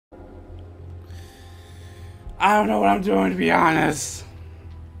I don't know what I'm doing, to be honest.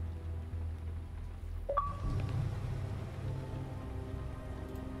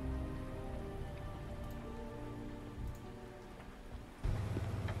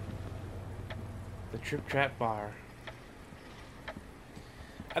 The Trip Trap Bar.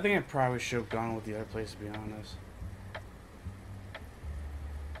 I think I probably should have gone with the other place, to be honest.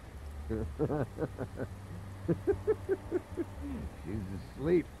 She's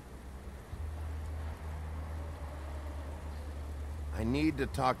asleep. I need to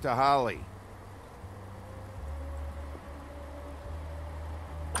talk to Holly.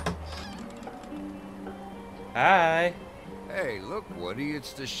 Hi. Hey, look, Woody,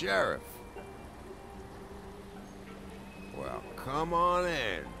 it's the sheriff. Well, come on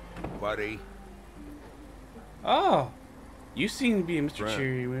in, buddy. Oh. You seem to be a Mr. Brent,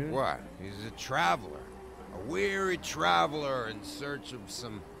 Cheery mood. What? He's a traveler. A weary traveler in search of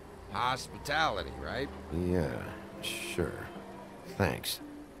some hospitality, right? Yeah, sure. Thanks.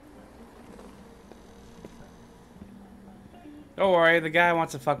 Don't worry, the guy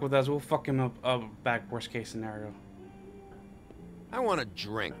wants to fuck with us. We'll fuck him up back, worst case scenario. I want a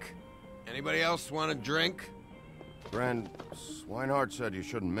drink. Anybody else want a drink? Friend, Swinehart said you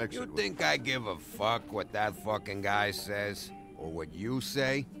shouldn't mix it You with... think I give a fuck what that fucking guy says? Or what you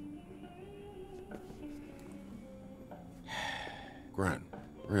say? Gren,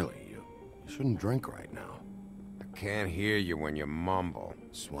 really, you shouldn't drink right now. I can't hear you when you mumble.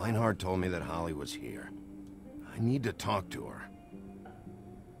 Swinehart told me that Holly was here. I need to talk to her.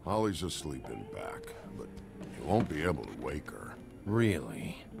 Holly's asleep in back, but you won't be able to wake her.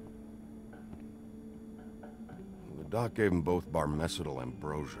 Really? The doc gave them both Barmecidal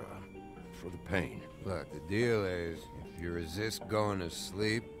ambrosia for the pain. Look, the deal is, if you resist going to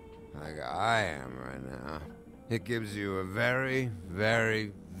sleep, like I am right now, it gives you a very,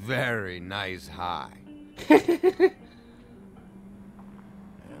 very, very nice high. And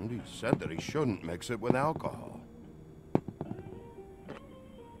he said that he shouldn't mix it with alcohol.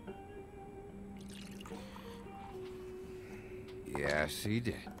 Yes, he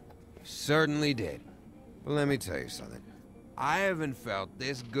did. Certainly did. But let me tell you something. I haven't felt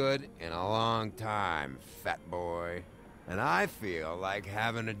this good in a long time, fat boy. And I feel like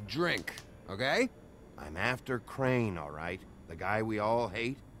having a drink, okay? I'm after Crane, all right? The guy we all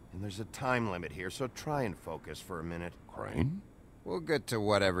hate. And there's a time limit here, so try and focus for a minute. Crane? We'll get to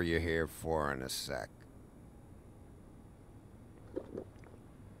whatever you're here for in a sec.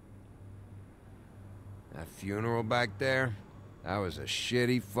 That funeral back there? That was a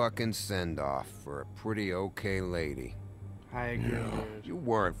shitty fucking send-off for a pretty okay lady. I agree, dude. You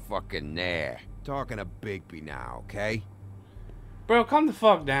weren't fucking there. Talking to Bigby now, okay? Bro, calm the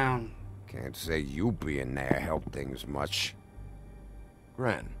fuck down. Can't say you being there helped things much.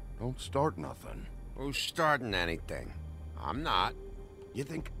 Gren, don't start nothing. Who's starting anything? I'm not. You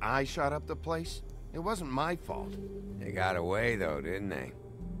think I shot up the place? It wasn't my fault. They got away though, didn't they?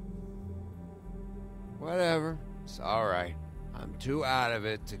 Whatever. It's alright. I'm too out of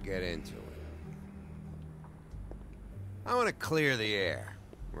it to get into it. I want to clear the air.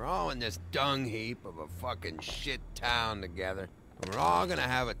 We're all in this dung heap of a fucking shit town together, and we're all gonna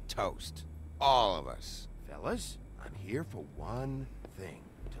have a toast. All of us. Fellas, I'm here for one thing.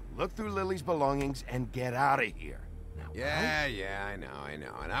 To look through Lily's belongings and get out of here. Now, Yeah, I know.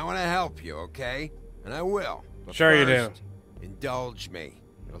 And I want to help you, okay? And I will. But Sure you do. first, indulge me.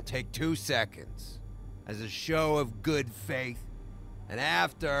 It'll take 2 seconds. As a show of good faith. And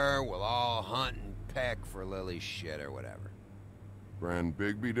after, we'll all hunt and peck for Lily's shit or whatever. Grand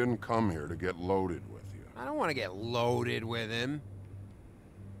Bigby didn't come here to get loaded with you. I don't want to get loaded with him.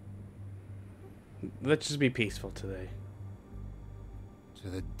 Let's just be peaceful today. To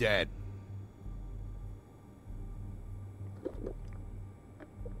the dead.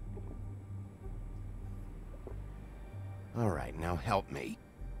 All right, now help me.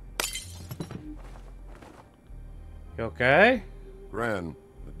 You okay? Gran,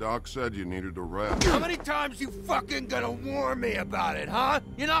 the doc said you needed a rest. How many times you fucking gonna warn me about it, huh?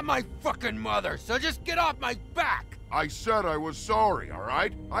 You're not my fucking mother, so just get off my back! I said I was sorry, all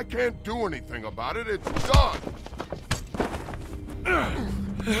right? I can't do anything about it. It's done.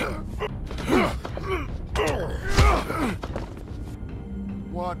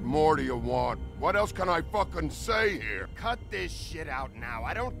 What more do you want? What else can I fucking say here? Cut this shit out now.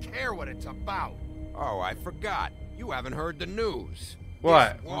 I don't care what it's about. Oh, I forgot. You haven't heard the news.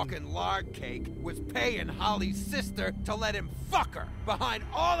 What? This walking lard cake was paying Holly's sister to let him fuck her behind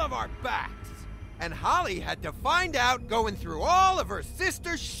all of our backs. And Holly had to find out going through all of her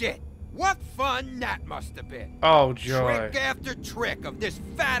sister's shit. What fun that must have been. Oh, joy. Trick after trick of this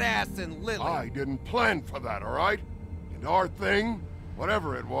fat ass and Lily. I didn't plan for that, all right? And our thing,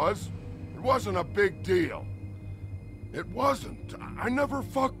 whatever it wasn't a big deal. It wasn't. I never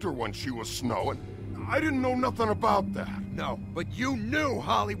fucked her when she was snowing. I didn't know nothing about that. No, but you knew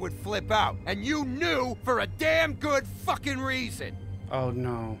Holly would flip out. And you knew for a damn good fucking reason. Oh,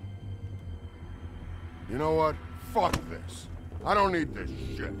 no. You know what? Fuck this. I don't need this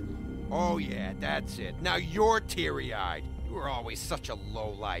shit. Oh yeah, that's it. Now you're teary-eyed. You were always such a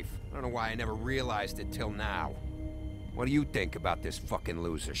lowlife. I don't know why I never realized it till now. What do you think about this fucking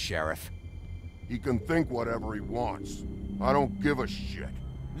loser, Sheriff? He can think whatever he wants. I don't give a shit.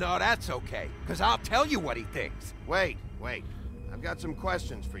 No, that's okay, because I'll tell you what he thinks. Wait. I've got some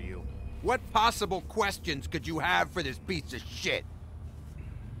questions for you. What possible questions could you have for this piece of shit?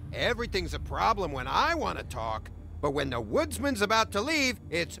 Everything's a problem when I want to talk, but when the woodsman's about to leave,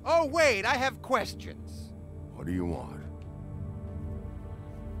 it's, oh wait, I have questions. What do you want?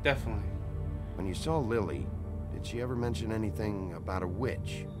 Definitely. When you saw Lily, did she ever mention anything about a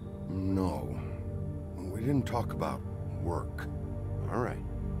witch? No. We didn't talk about work. All right.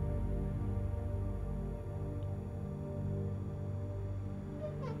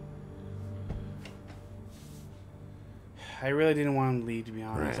 I really didn't want him to leave, to be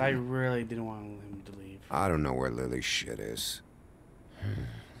honest. Right. I really didn't want him to leave. I don't know where Lily's shit is.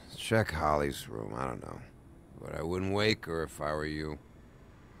 Check Holly's room, I don't know. But I wouldn't wake her if I were you.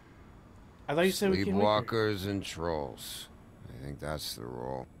 I thought you said we can wake her. Sleepwalkers and trolls. I think that's the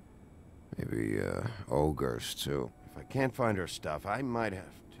rule. Maybe, ogres, too. If I can't find her stuff, I might have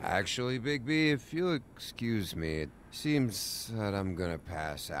to. Actually, Big B, if you'll excuse me, it seems that I'm gonna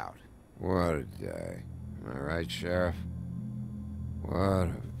pass out. What a day. Am I right, Sheriff? What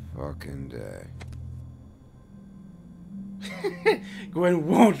a fucking day. Gwen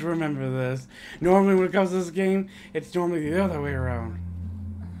won't remember this. Normally when it comes to this game, it's normally the other way around.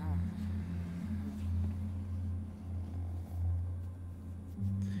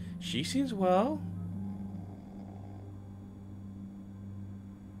 She seems well.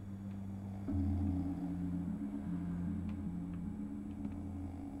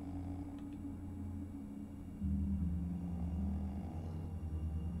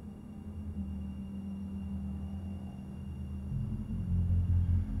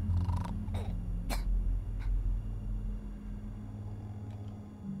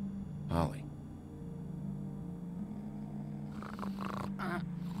 Holly.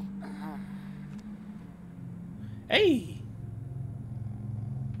 Hey!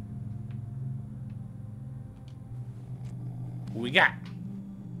 What we got?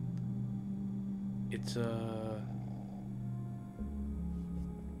 It's a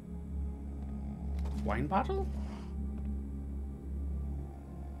wine bottle?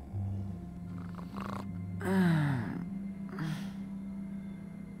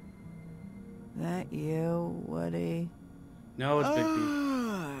 That you, Woody? No, it's Big B.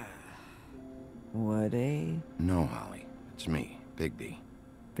 Woody? No, Holly. It's me, Big B.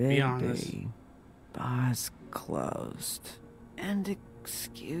 Big honest. B. Bar's closed. And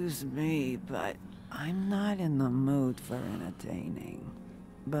excuse me, but I'm not in the mood for entertaining.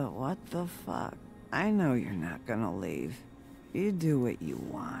 But what the fuck? I know you're not gonna leave. You do what you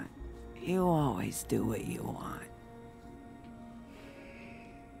want. You always do what you want.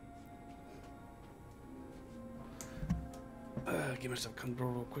 Get myself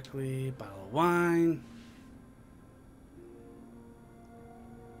comfortable real quickly. Bottle of wine.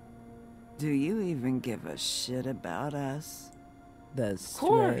 Do you even give a shit about us? The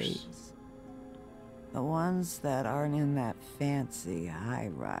course. strays. The ones that aren't in that fancy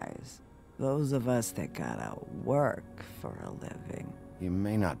high-rise. Those of us that gotta work for a living. You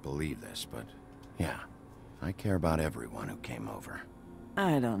may not believe this, but yeah, I care about everyone who came over.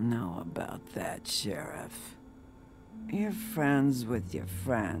 I don't know about that, Sheriff. You're friends with your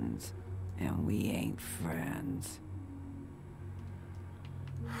friends, and we ain't friends.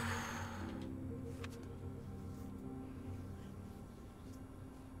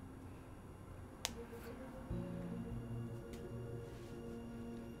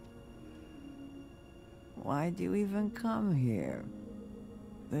 Why'd you even come here?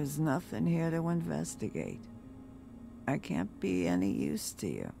 There's nothing here to investigate. I can't be any use to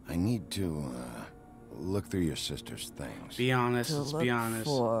you. I need to, look through your sister's things. Be honest, To let's look be honest.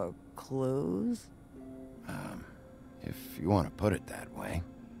 for clues? If you want to put it that way.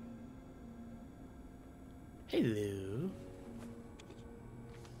 Hello.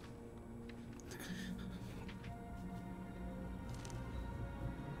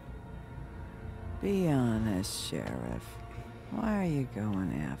 Be honest, Sheriff. Why are you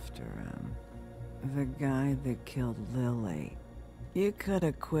going after him? The guy that killed Lily. You could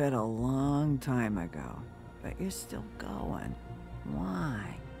have quit a long time ago, but you're still going.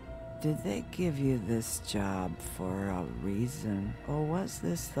 Why? Did they give you this job for a reason, or was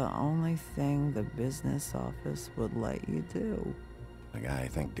this the only thing the business office would let you do? The guy I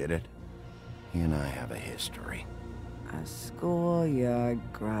think did it, he and I have a history. A schoolyard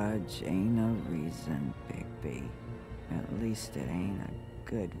grudge ain't a reason, Bigby. At least it ain't a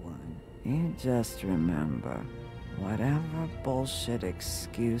good one. You just remember, whatever bullshit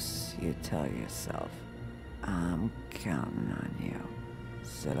excuse you tell yourself, I'm counting on you.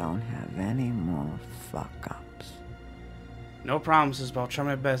 So don't have any more fuck-ups. No promises, but I'll try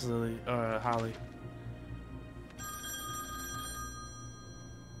my best, Lily, Holly.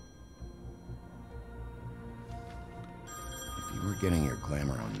 If you were getting your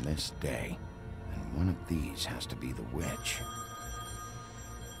glamour on this day, then one of these has to be the witch.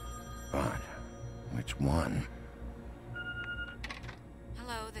 But which one?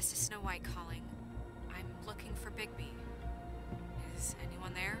 Hello, this is Snow White calling. I'm looking for Bigby. Is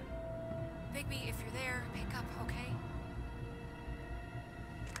anyone there? Bigby, if you're there, pick up, okay?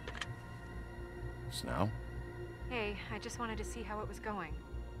 Snow? Hey, I just wanted to see how it was going.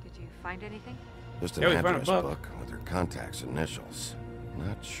 Did you find anything? Just an Yeah, we found a address book. book with her contact's initials.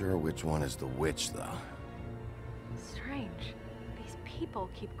 Not sure which one is the witch, though. Strange. These people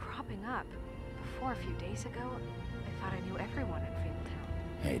keep cropping up. Before, a few days ago, I thought I knew everyone in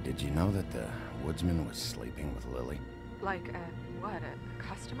Fabletown. Hey, did you know that the woodsman was sleeping with Lily? Like, what, a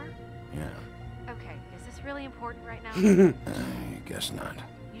customer? Yeah. Okay, is this really important right now? I guess not.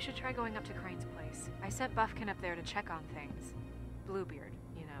 You should try going up to Crane's place. I sent Buffkin up there to check on things. Bluebeard,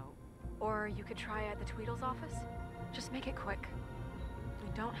 you know. Or you could try at the Tweedle's office. Just make it quick.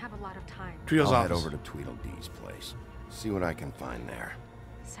 We don't have a lot of time. Tweedle's I'll head office. over to Tweedledee's place. See what I can find there.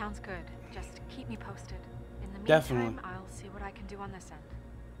 Sounds good. Just keep me posted. In the meantime, Definitely. I'll see what I can do on this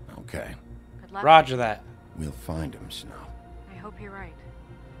end. Okay. Good luck. Roger that. We'll find him, Snow. I hope you're right.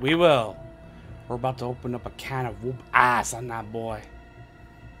 We will. We're about to open up a can of whoop ass on that boy.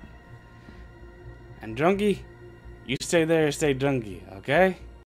 And Junkie, you stay there, stay Junkie, okay?